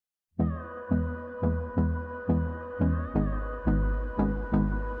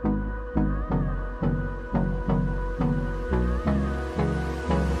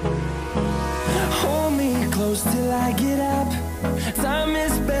close till I get up. Time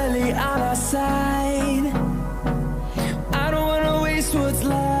is barely on our side. I don't wanna waste what's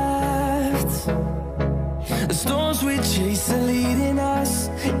left. The storms we chase are leading us,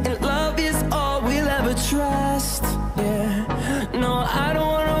 and love is all we'll ever trust. Yeah, no, I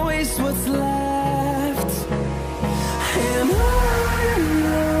don't wanna waste what's left. And on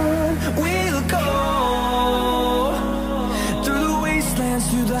we'll go, through the wastelands,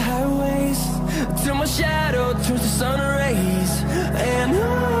 through the highways, till my shadow turns to sun rays. And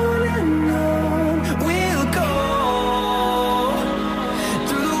on we'll go,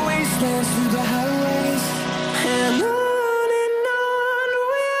 through the wastelands, through the highways, and on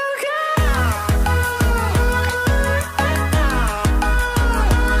we'll go.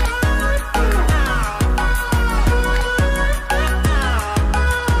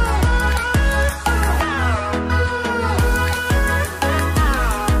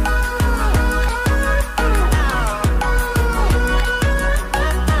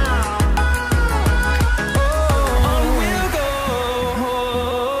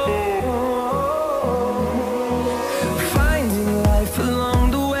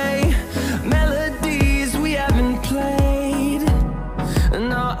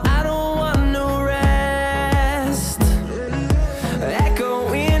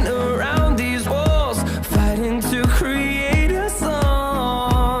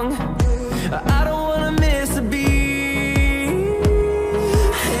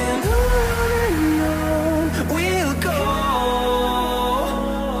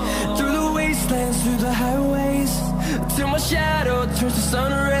 Through the highways, till my shadow turns to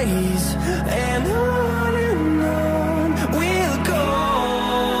sun rays. And on we'll go,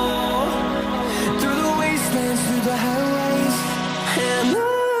 through the wastelands, through the highways, and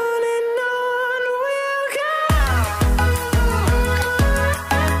on we'll go.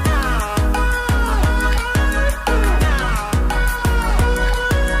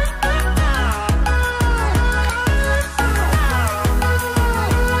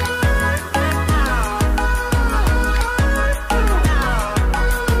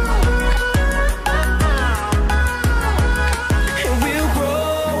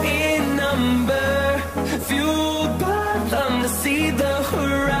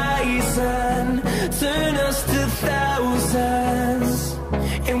 Turn us to thousands,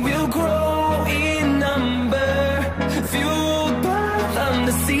 and we'll grow in number, fueled by them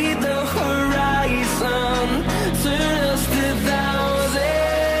to see the horizon. Turn us to thousands,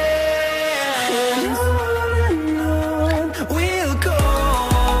 and on we'll go,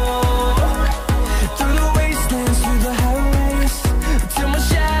 through the wastelands, through the highways, till my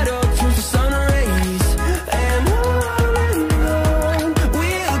shadow turns to sun rays. And on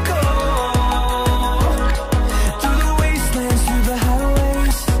we'll go, through the wastelands, through the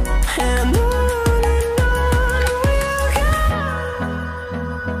highways, and on we'll go.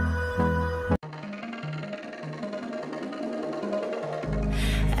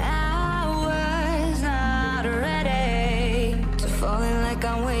 I was not ready to falling like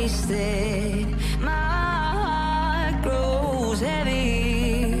I'm wasted.